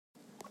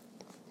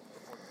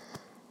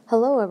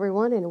Hello,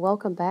 everyone, and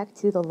welcome back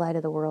to the Light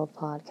of the World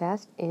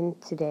podcast.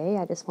 And today,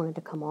 I just wanted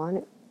to come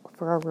on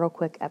for a real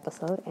quick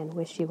episode and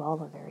wish you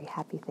all a very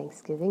happy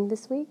Thanksgiving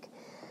this week.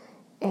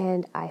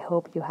 And I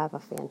hope you have a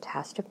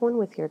fantastic one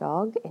with your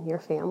dog and your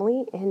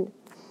family. And,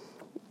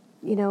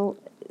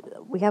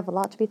 we have a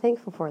lot to be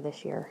thankful for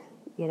this year.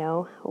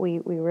 We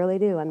really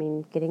do. I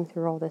mean, getting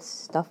through all this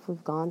stuff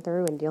we've gone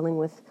through and dealing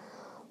with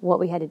what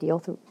we had to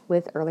deal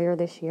with earlier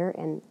this year,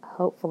 and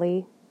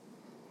hopefully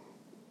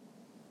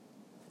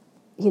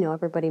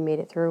everybody made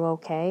it through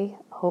okay.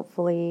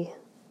 Hopefully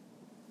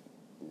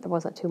there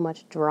wasn't too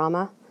much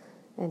drama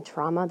and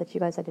trauma that you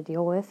guys had to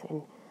deal with.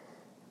 And,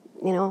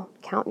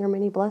 count your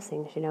many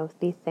blessings,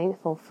 be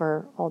thankful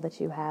for all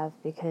that you have,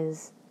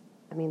 because,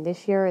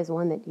 this year is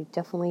one that you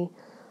definitely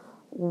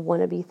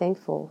want to be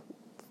thankful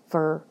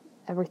for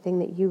everything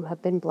that you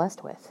have been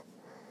blessed with.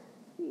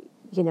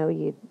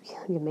 You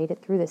made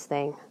it through this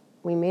thing.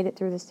 We made it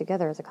through this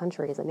together as a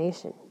country, as a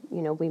nation.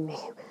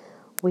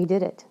 We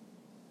did it.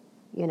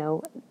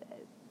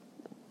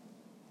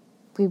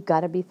 We've got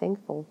to be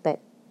thankful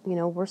that,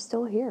 we're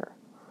still here.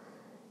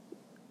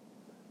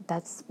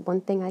 That's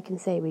one thing I can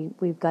say.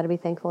 We've got to be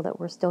thankful that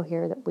we're still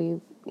here, that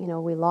we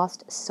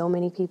lost so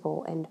many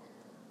people, and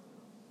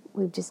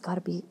we've just got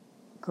to be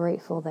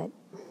grateful that,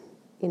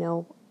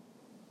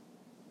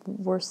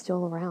 we're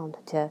still around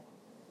to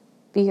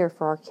be here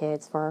for our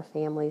kids, for our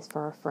families,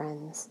 for our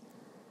friends,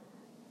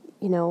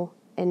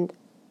 and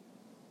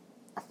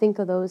think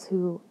of those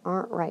who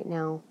aren't right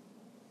now.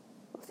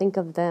 Think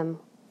of them,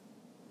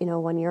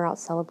 when you're out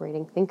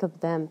celebrating. Think of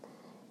them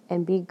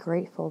and be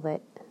grateful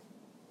that,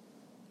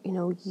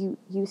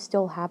 you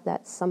still have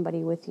that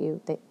somebody with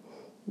you, that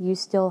you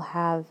still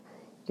have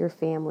your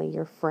family,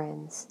 your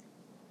friends.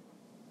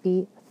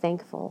 Be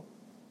thankful.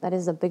 That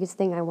is the biggest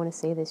thing I want to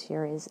say this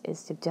year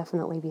is to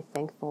definitely be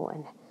thankful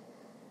and,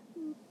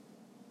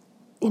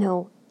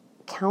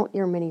 count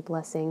your many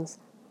blessings,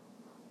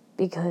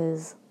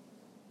 because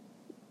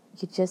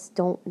you just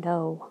don't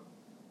know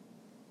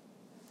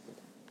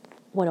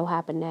what'll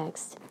happen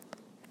next.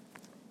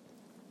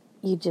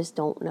 You just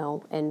don't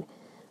know. And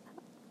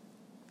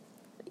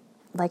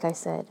like I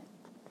said,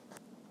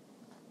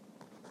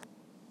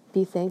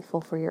 be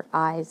thankful for your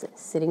eyes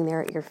sitting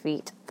there at your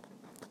feet.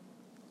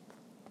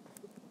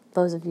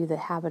 Those of you that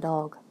have a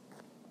dog,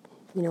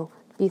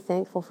 be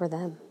thankful for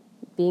them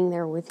being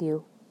there with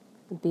you,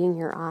 being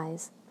your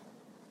eyes,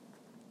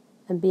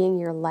 and being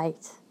your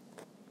light.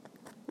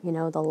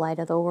 The light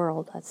of the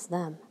world, that's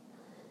them.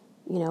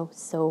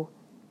 So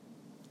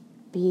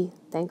be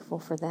thankful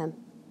for them.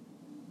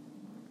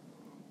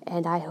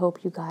 And I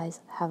hope you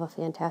guys have a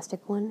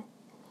fantastic one.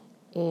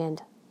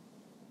 And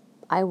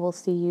I will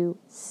see you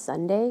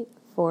Sunday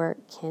for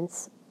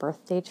Kent's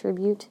birthday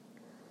tribute.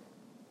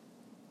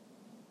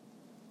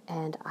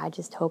 And I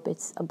just hope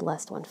it's a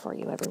blessed one for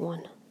you,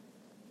 everyone.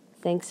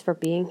 Thanks for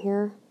being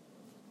here.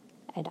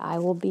 And I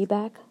will be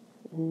back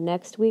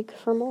next week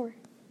for more.